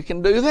regularly, you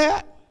can do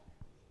that.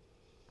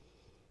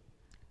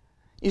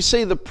 You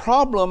see, the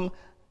problem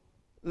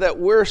that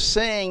we're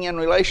seeing in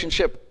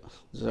relationship,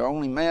 is there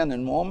only man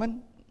and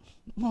woman?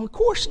 Well, of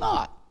course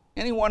not.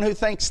 Anyone who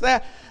thinks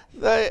that,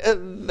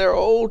 they're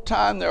old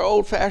time, they're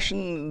old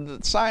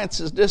fashioned, science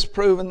has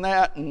disproven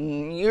that,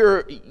 and you're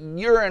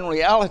in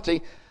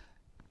reality,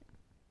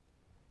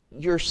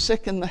 you're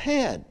sick in the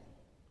head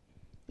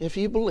if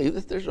you believe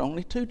that there's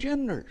only two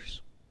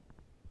genders.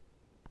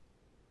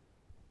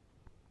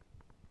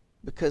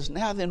 Because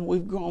now then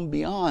we've gone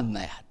beyond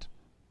that.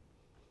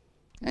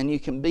 And you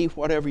can be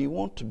whatever you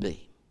want to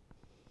be.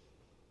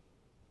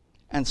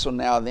 And so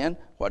now then,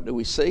 what do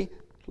we see?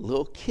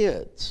 Little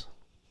kids,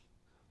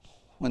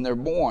 when they're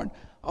born,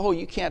 oh,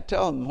 you can't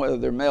tell them whether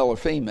they're male or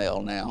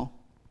female now.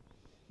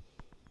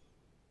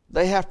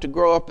 They have to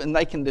grow up and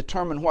they can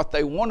determine what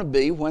they want to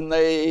be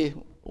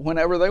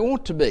whenever they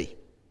want to be.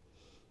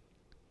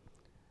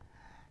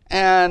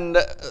 And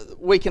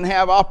we can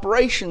have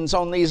operations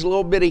on these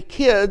little bitty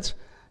kids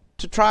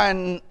to try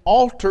and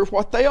alter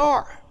what they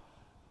are.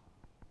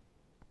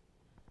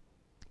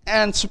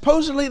 And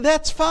supposedly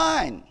that's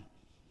fine.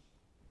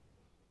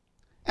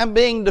 And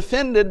being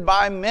defended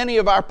by many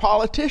of our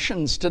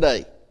politicians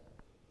today.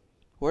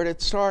 Where did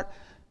it start?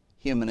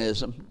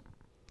 Humanism.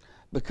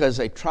 Because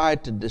they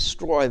tried to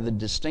destroy the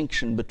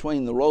distinction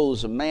between the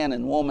roles of man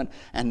and woman,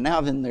 and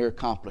now then they're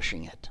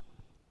accomplishing it.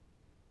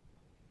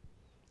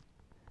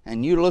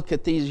 And you look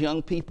at these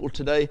young people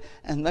today,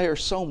 and they are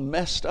so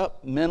messed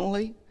up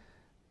mentally.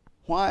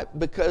 Why?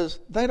 Because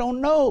they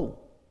don't know.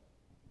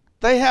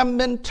 They haven't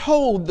been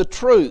told the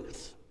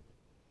truth.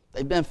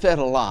 They've been fed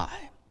a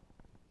lie.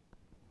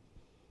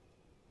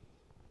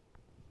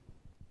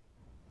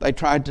 They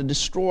tried to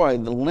destroy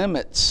the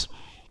limits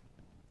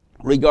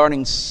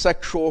regarding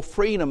sexual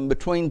freedom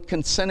between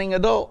consenting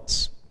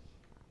adults.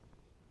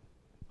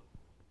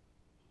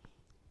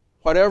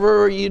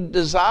 Whatever you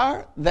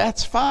desire,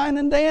 that's fine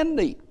and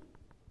dandy.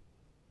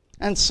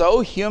 And so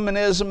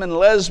humanism and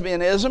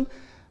lesbianism,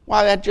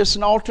 why, that's just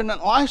an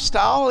alternate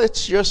lifestyle,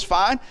 it's just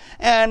fine.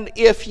 And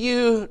if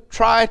you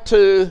try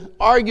to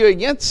argue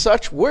against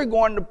such, we're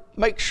going to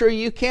make sure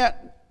you can't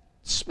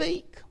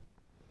speak.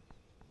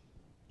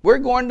 We're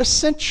going to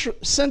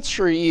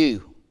censor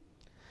you.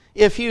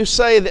 If you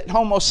say that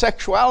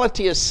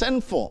homosexuality is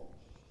sinful,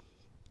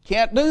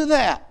 can't do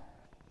that.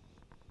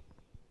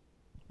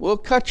 We'll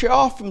cut you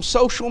off from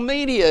social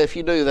media if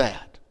you do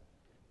that.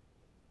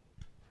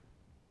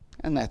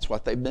 And that's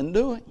what they've been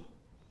doing.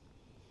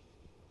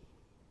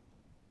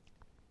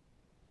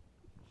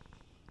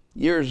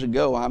 Years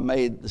ago, I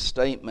made the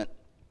statement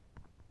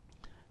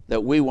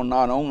that we will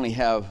not only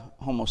have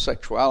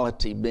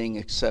homosexuality being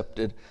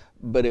accepted,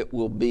 but it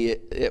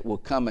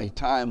will come a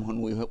time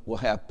when we will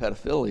have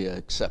pedophilia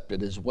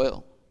accepted as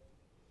well.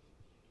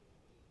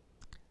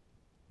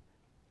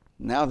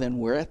 Now then,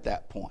 we're at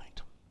that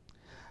point.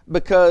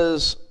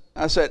 Because,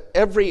 I said,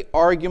 every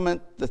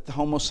argument that the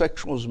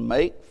homosexuals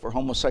make for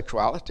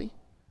homosexuality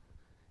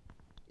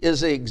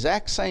is the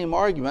exact same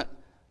argument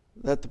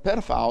that the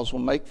pedophiles will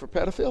make for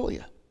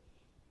pedophilia.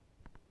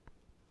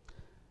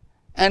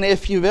 And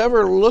if you've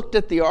ever looked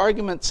at the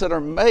arguments that are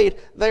made,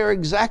 they are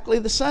exactly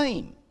the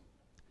same.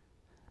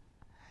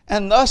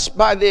 And thus,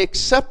 by the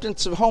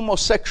acceptance of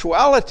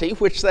homosexuality,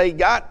 which they've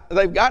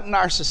gotten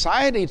our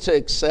society to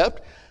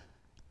accept,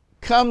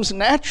 comes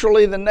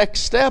naturally the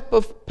next step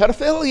of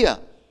pedophilia.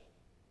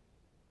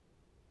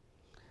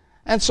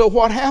 And so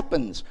what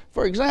happens?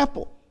 For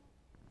example,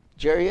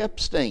 Jerry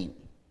Epstein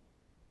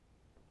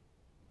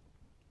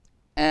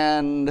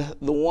and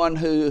the one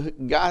who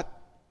got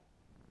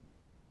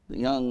the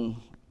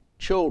young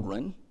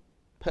children,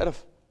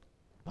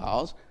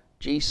 pedophiles,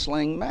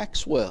 Ghislaine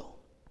Maxwell.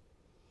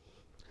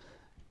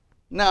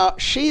 Now,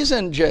 she's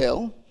in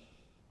jail,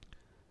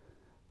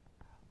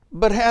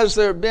 but has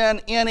there been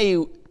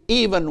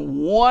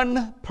even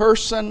one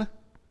person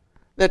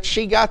that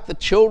she got the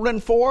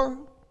children for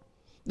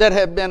that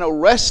have been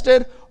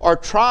arrested or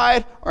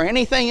tried or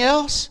anything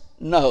else?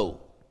 No.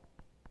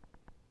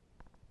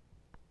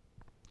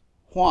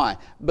 Why?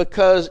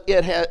 Because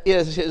it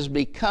is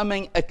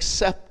becoming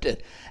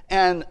accepted.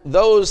 And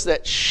those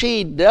that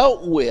she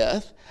dealt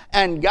with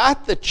and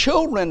got the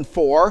children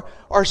for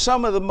are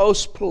some of the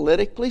most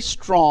politically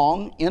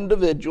strong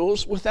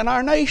individuals within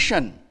our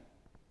nation.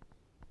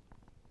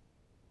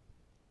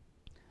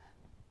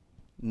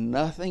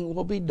 Nothing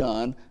will be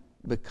done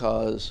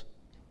because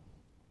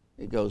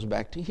It goes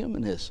back to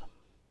humanism.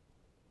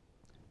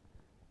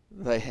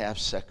 They have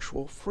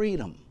sexual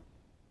freedom.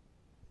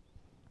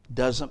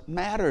 Doesn't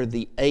matter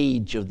the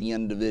age of the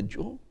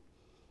individual.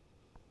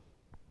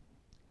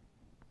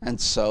 And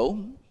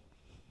so,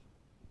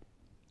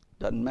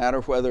 doesn't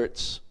matter whether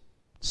it's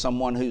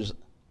someone who's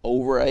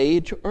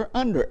overage or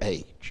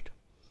underaged.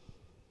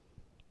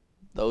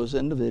 Those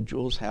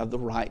individuals have the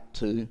right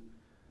to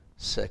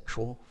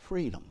sexual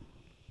freedom.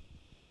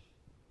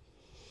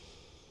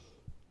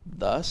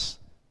 Thus,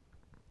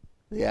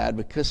 the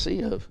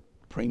advocacy of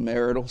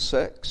premarital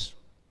sex,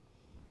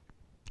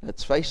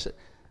 let's face it,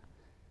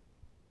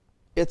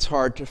 it's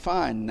hard to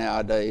find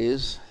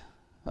nowadays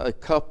a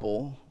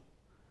couple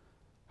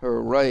who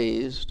are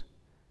raised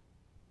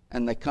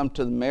and they come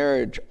to the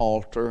marriage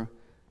altar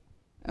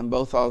and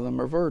both of them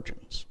are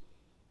virgins.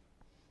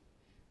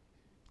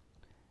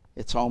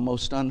 It's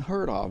almost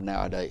unheard of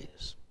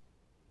nowadays.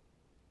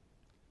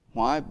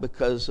 Why?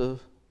 Because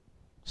of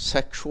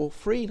sexual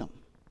freedom.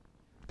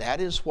 That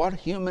is what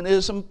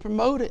humanism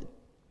promoted.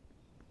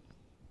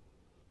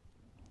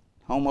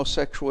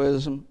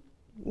 Homosexualism,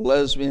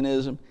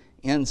 lesbianism,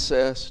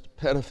 incest,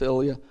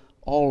 pedophilia,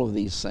 all of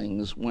these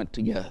things went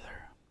together.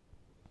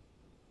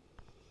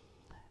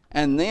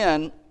 And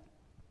then,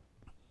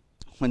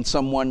 when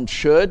someone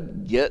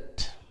should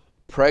get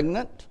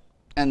pregnant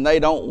and they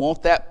don't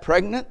want that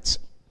pregnancy,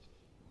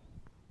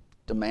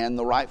 demand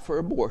the right for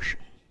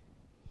abortion.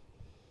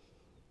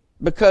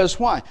 Because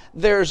why?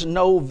 There's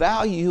no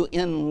value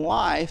in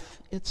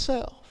life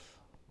itself.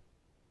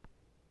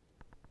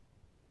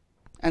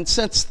 And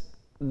since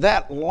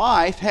that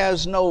life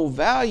has no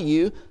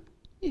value,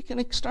 you can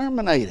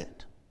exterminate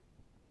it.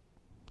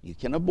 You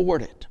can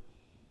abort it.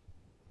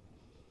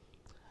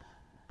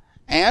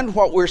 And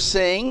what we're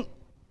seeing,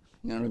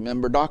 you know,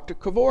 remember Dr.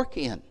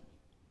 Kevorkian,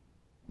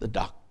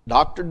 the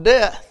Dr.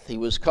 Death, he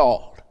was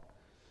called.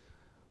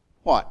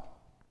 What?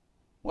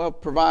 Well,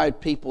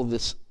 provide people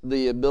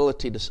the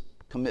ability to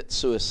commit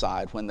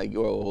suicide when they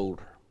grow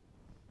older.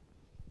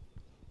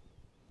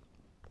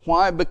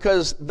 Why?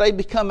 Because they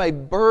become a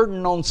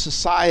burden on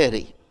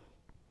society.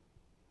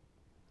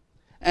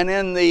 And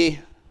in the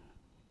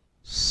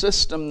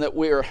system that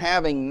we are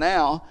having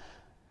now,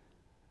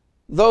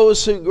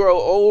 those who grow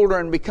older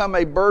and become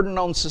a burden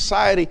on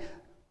society,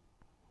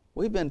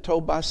 we've been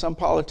told by some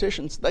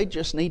politicians they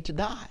just need to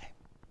die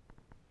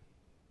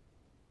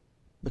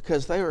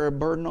because they are a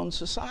burden on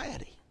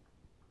society.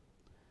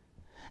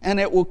 And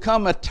it will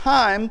come a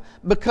time,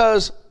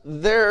 because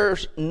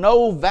there's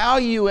no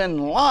value in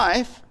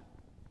life,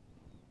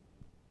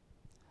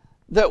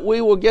 that we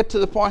will get to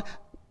the point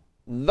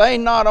they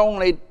not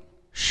only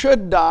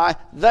should die,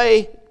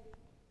 they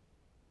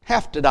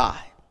have to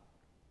die.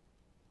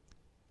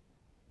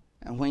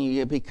 And when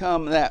you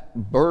become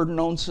that burden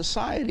on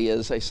society,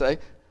 as they say,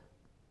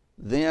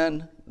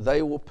 then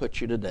they will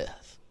put you to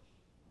death.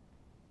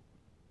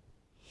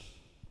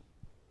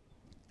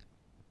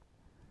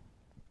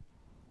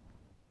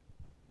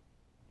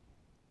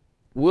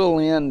 We'll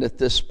end at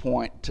this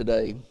point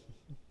today.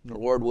 The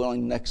Lord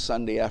willing, next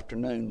Sunday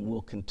afternoon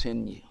we'll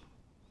continue.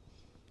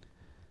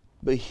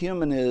 But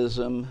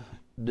humanism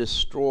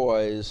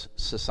destroys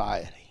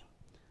society.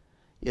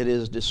 It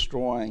is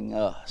destroying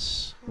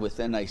us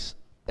within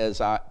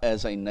as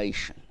a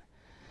nation.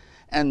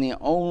 And the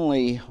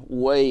only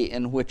way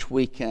in which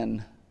we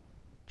can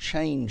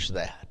change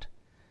that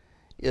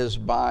is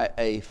by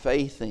a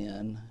faith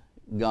in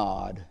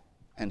God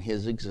and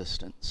His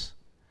existence,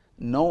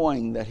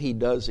 knowing that He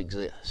does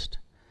exist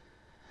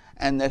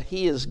and that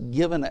He has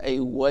given a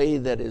way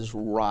that is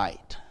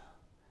right.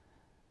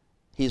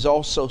 He's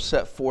also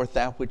set forth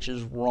that which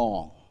is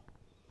wrong.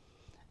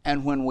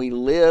 And when we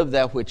live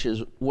that which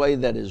is way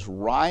that is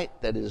right,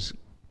 that is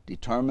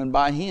determined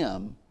by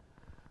Him,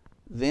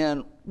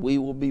 then we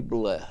will be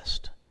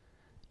blessed,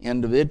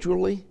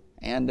 individually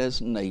and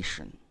as a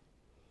nation.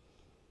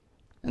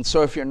 And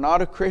so if you're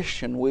not a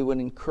Christian, we would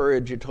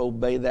encourage you to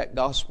obey that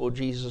gospel of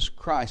Jesus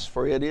Christ,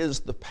 for it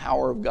is the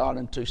power of God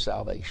unto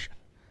salvation.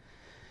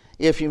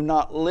 If you've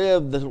not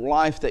lived the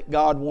life that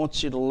God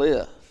wants you to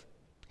live,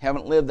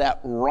 haven't lived that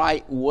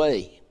right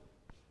way,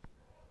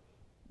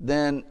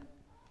 then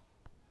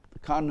the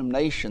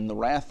condemnation, the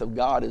wrath of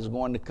God is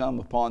going to come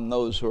upon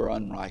those who are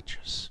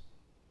unrighteous.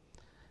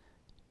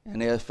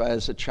 And if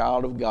as a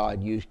child of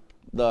God you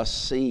thus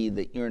see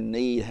that your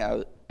need,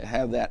 have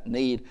that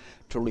need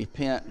to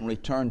repent and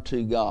return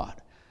to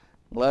God,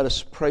 let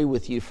us pray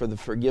with you for the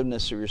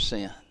forgiveness of your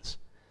sins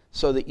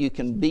so that you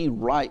can be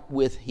right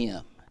with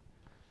Him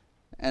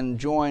and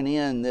join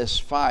in this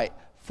fight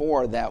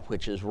for that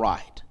which is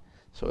right.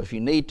 So if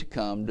you need to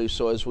come, do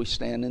so as we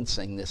stand and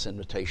sing this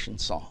invitation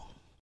song.